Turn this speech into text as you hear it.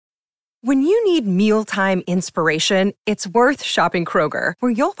When you need mealtime inspiration, it's worth shopping Kroger,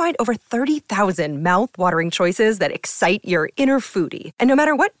 where you'll find over 30,000 mouth-watering choices that excite your inner foodie. And no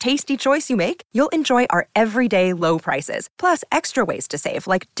matter what tasty choice you make, you'll enjoy our everyday low prices, plus extra ways to save,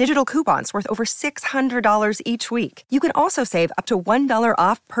 like digital coupons worth over $600 each week. You can also save up to $1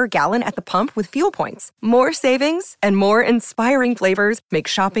 off per gallon at the pump with fuel points. More savings and more inspiring flavors make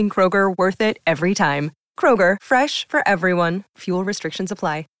shopping Kroger worth it every time. Kroger, fresh for everyone. Fuel restrictions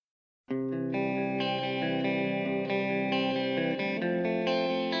apply.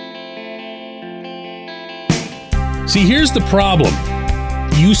 See, here's the problem.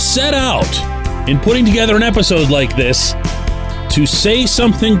 You set out in putting together an episode like this to say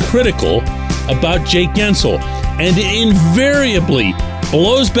something critical about Jake Guentzel, and it invariably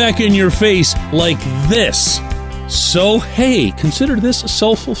blows back in your face like this. So, hey, consider this a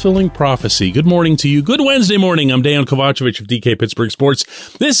self-fulfilling prophecy. Good morning to you. Good Wednesday morning. I'm Dan Kovacevic of DK Pittsburgh Sports.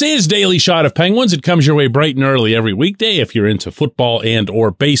 This is Daily Shot of Penguins. It comes your way bright and early every weekday if you're into football and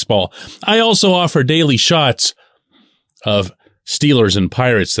or baseball. I also offer daily shots of Steelers and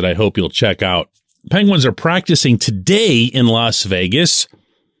Pirates that I hope you'll check out. Penguins are practicing today in Las Vegas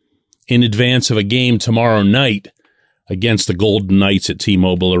in advance of a game tomorrow night against the Golden Knights at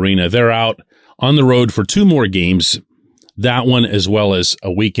T-Mobile Arena. They're out on the road for 2 more games, that one as well as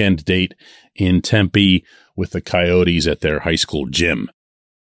a weekend date in Tempe with the Coyotes at their high school gym,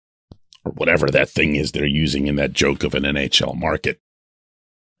 or whatever that thing is they're using in that joke of an NHL market.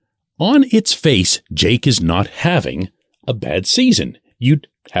 On its face, Jake is not having a bad season. You'd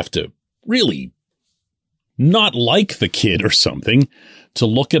have to really not like the kid or something to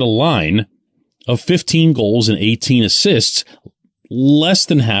look at a line of 15 goals and 18 assists less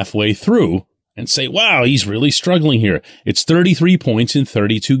than halfway through and say, wow, he's really struggling here. It's 33 points in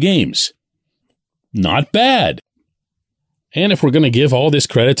 32 games. Not bad. And if we're going to give all this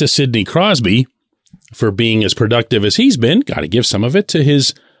credit to Sidney Crosby for being as productive as he's been, got to give some of it to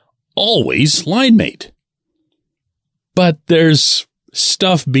his always line mate. But there's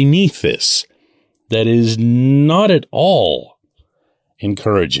stuff beneath this that is not at all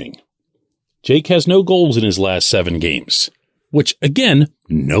encouraging. Jake has no goals in his last 7 games, which, again,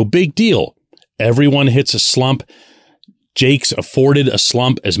 no big deal. Everyone hits a slump. Jake's afforded a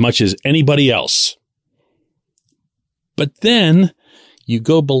slump as much as anybody else. But then you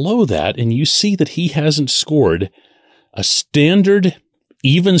go below that and you see that he hasn't scored a standard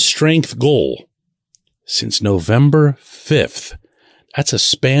even strength goal since November 5th. That's a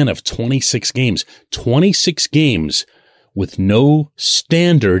span of 26 games. 26 games with no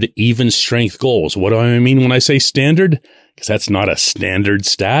standard even strength goals. What do I mean when I say standard? Because that's not a standard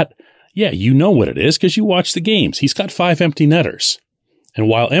stat. Yeah, you know what it is because you watch the games. He's got 5 empty netters. And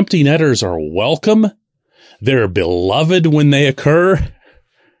while empty netters are welcome, they're beloved when they occur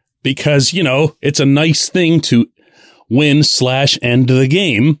because, you know, it's a nice thing to win/end the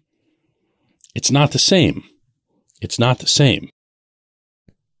game. It's not the same. It's not the same.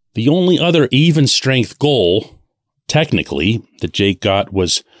 The only other even strength goal, technically, that Jake got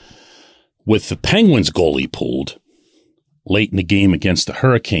was with the Penguins goalie pulled late in the game against the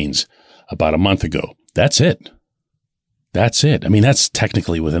Hurricanes about a month ago. That's it. That's it. I mean, that's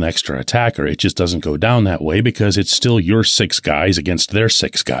technically with an extra attacker. It just doesn't go down that way because it's still your 6 guys against their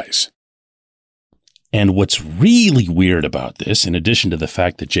 6 guys. And what's really weird about this, in addition to the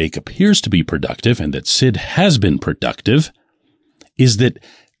fact that Jake appears to be productive and that Sid has been productive, is that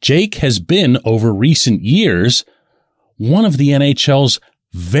Jake has been, over recent years, one of the NHL's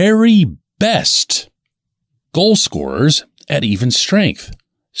very best goal scorers at even strength.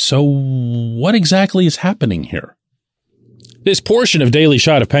 So what exactly is happening here? This portion of Daily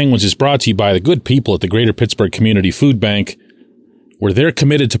Shot of Penguins is brought to you by the good people at the Greater Pittsburgh Community Food Bank, where they're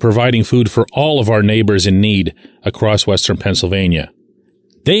committed to providing food for all of our neighbors in need across Western Pennsylvania.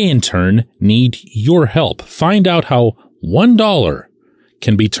 They, in turn, need your help. Find out how $1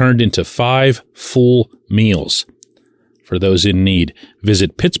 can be turned into 5 full meals. For those in need,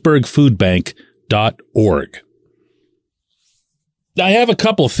 visit pittsburghfoodbank.org. I have a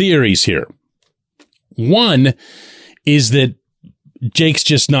couple theories here. One is that Jake's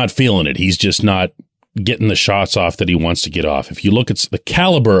just not feeling it. He's just not getting the shots off that he wants to get off. If you look at the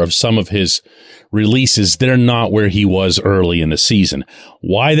caliber of some of his releases, they're not where he was early in the season.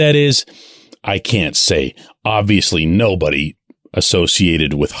 Why that is, I can't say. Obviously, nobody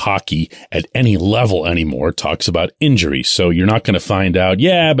associated with hockey at any level anymore talks about injuries. So you're not going to find out,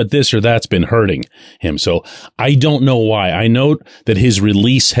 yeah, but this or that's been hurting him. So I don't know why. I know that his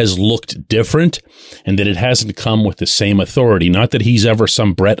release has looked different and that it hasn't come with the same authority. Not that he's ever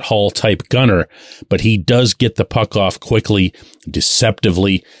some Brett Hull type gunner, but he does get the puck off quickly,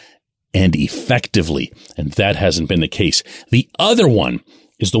 deceptively, and effectively. And that hasn't been the case. The other one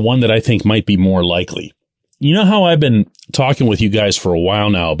is the one that I think might be more likely. You know how I've been talking with you guys for a while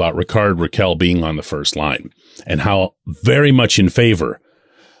now about Rickard Rakell being on the first line and how very much in favor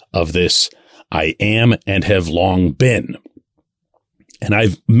of this I am and have long been. And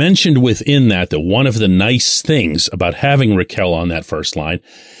I've mentioned within that one of the nice things about having Rakell on that first line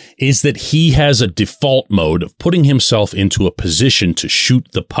is that he has a default mode of putting himself into a position to shoot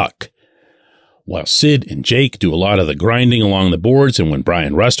the puck. While Sid and Jake do a lot of the grinding along the boards, and when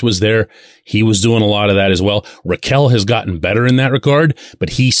Brian Rust was there, he was doing a lot of that as well. Rakell has gotten better in that regard,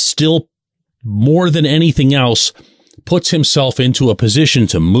 but he still, more than anything else, puts himself into a position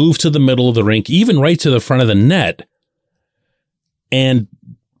to move to the middle of the rink, even right to the front of the net, and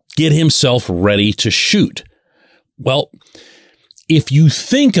get himself ready to shoot. Well, if you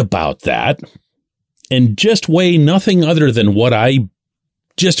think about that and just weigh nothing other than what I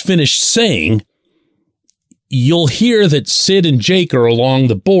just finished saying, you'll hear that Sid and Jake are along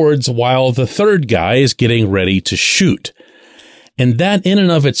the boards while the third guy is getting ready to shoot. And that in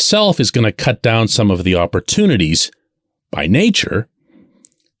and of itself is going to cut down some of the opportunities by nature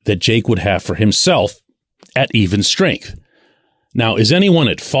that Jake would have for himself at even strength. Now, is anyone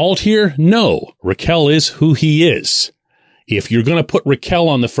at fault here? No. Rakell is who he is. If you're going to put Rakell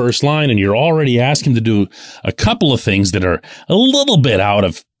on the first line and you're already asking him to do a couple of things that are a little bit out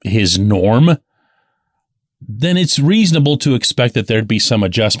of his norm, then it's reasonable to expect that there'd be some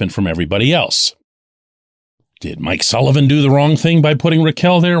adjustment from everybody else. Did Mike Sullivan do the wrong thing by putting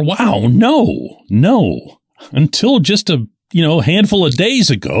Rakell there? Wow, no. Until just a handful of days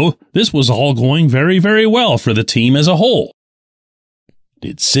ago, this was all going very, very well for the team as a whole.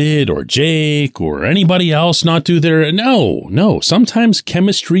 Did Sid or Jake or anybody else not do their... No. Sometimes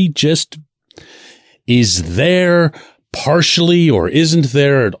chemistry just is there partially or isn't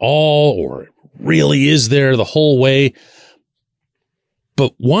there at all or really is there the whole way.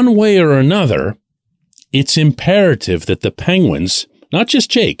 But one way or another, it's imperative that the Penguins, not just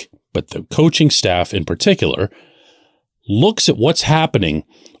Jake, but the coaching staff in particular, looks at what's happening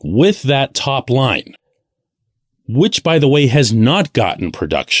with that top line, which, by the way, has not gotten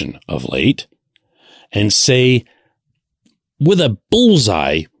production of late, and say, with a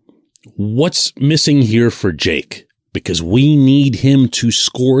bullseye, what's missing here for Jake? Because we need him to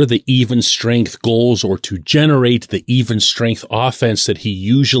score the even strength goals or to generate the even strength offense that he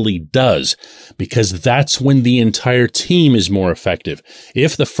usually does, because that's when the entire team is more effective.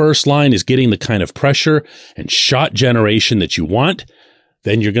 If the first line is getting the kind of pressure and shot generation that you want,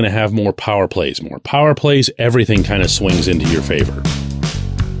 then you're going to have more power plays. More power plays, everything kind of swings into your favor.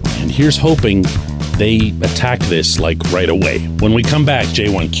 And here's hoping they attack this right away. When we come back,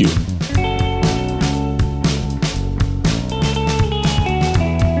 J1Q.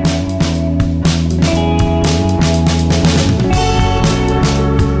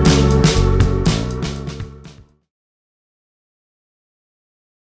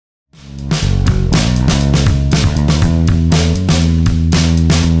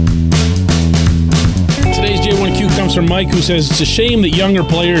 From Mike, who says it's a shame that younger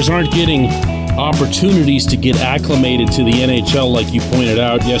players aren't getting opportunities to get acclimated to the NHL like you pointed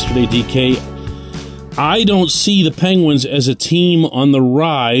out yesterday, DK. I don't see the Penguins as a team on the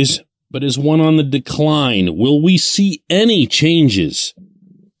rise, but as one on the decline. Will we see any changes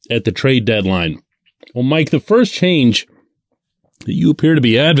at the trade deadline? Well, Mike, the first change that you appear to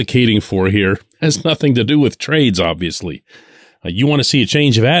be advocating for here has nothing to do with trades, obviously. You want to see a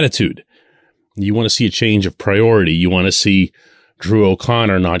change of attitude. You want to see a change of priority. You want to see Drew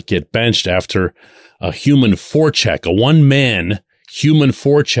O'Connor not get benched after a human forecheck. A one-man human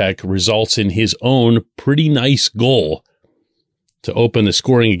forecheck results in his own pretty nice goal to open the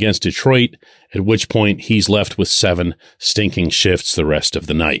scoring against Detroit, at which point he's left with 7 stinking shifts the rest of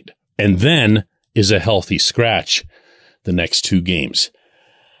the night. And then is a healthy scratch the next 2 games.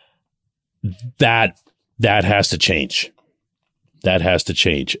 That has to change. That has to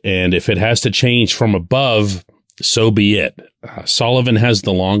change. And if it has to change from above, so be it. Sullivan has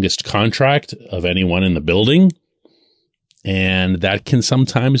the longest contract of anyone in the building, and that can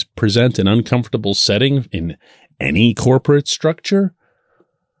sometimes present an uncomfortable setting in any corporate structure.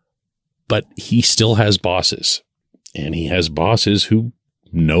 But he still has bosses, and he has bosses who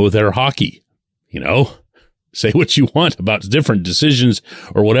know their hockey. Say what you want about different decisions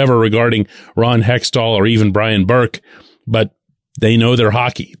or whatever regarding Ron Hextall or even Brian Burke, but they know their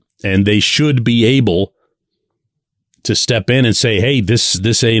hockey, and they should be able to step in and say, hey,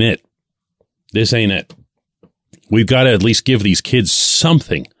 this ain't it. This ain't it. We've got to at least give these kids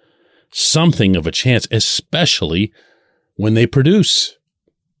something of a chance, especially when they produce.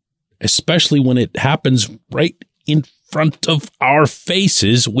 especially when it happens right in front of our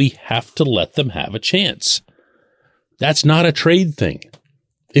faces. We have to let them have a chance. That's not a trade thing.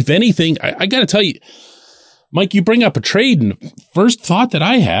 If anything, I got to tell you, Mike, you bring up a trade, and the first thought that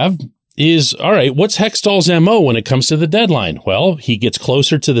I have is, all right, what's Hextall's MO when it comes to the deadline? Well, he gets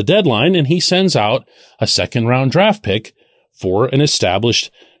closer to the deadline and he sends out a second-round draft pick for an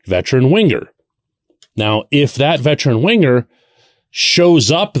established veteran winger. Now, if that veteran winger shows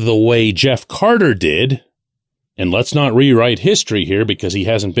up the way Jeff Carter did, and let's not rewrite history here because he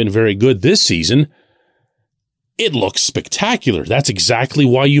hasn't been very good this season, it looks spectacular. That's exactly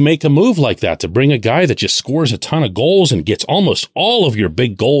why you make a move like that, to bring a guy that just scores a ton of goals and gets almost all of your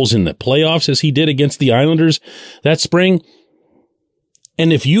big goals in the playoffs as he did against the Islanders that spring.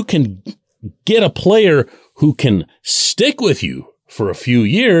 And if you can get a player who can stick with you for a few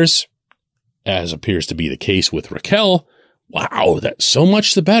years, as appears to be the case with Raquel, wow, that's so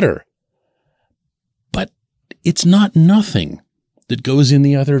much the better. But it's not nothing that goes in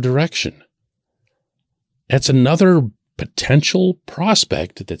the other direction. That's another potential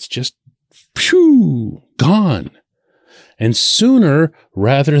prospect that's just gone. And sooner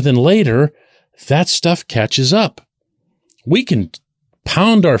rather than later, that stuff catches up. We can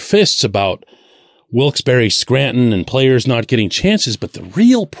pound our fists about Wilkes-Barre, Scranton, and players not getting chances, but the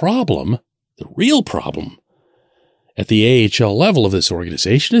real problem at the AHL level of this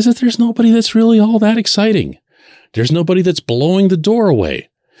organization is that there's nobody that's really all that exciting. There's nobody that's blowing the door away.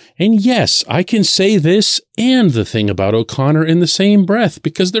 And yes, I can say this and the thing about O'Connor in the same breath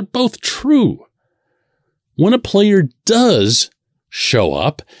because they're both true. When a player does show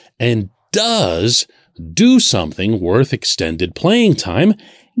up and does do something worth extended playing time,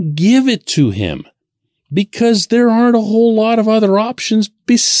 give it to him because there aren't a whole lot of other options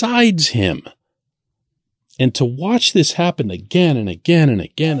besides him. And to watch this happen again and again and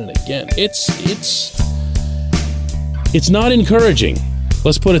again and again, it's not encouraging.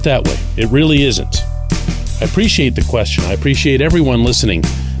 Let's put it that way. It really isn't. I appreciate the question. I appreciate everyone listening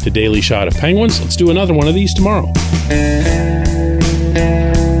to Daily Shot of Penguins. Let's do another one of these tomorrow.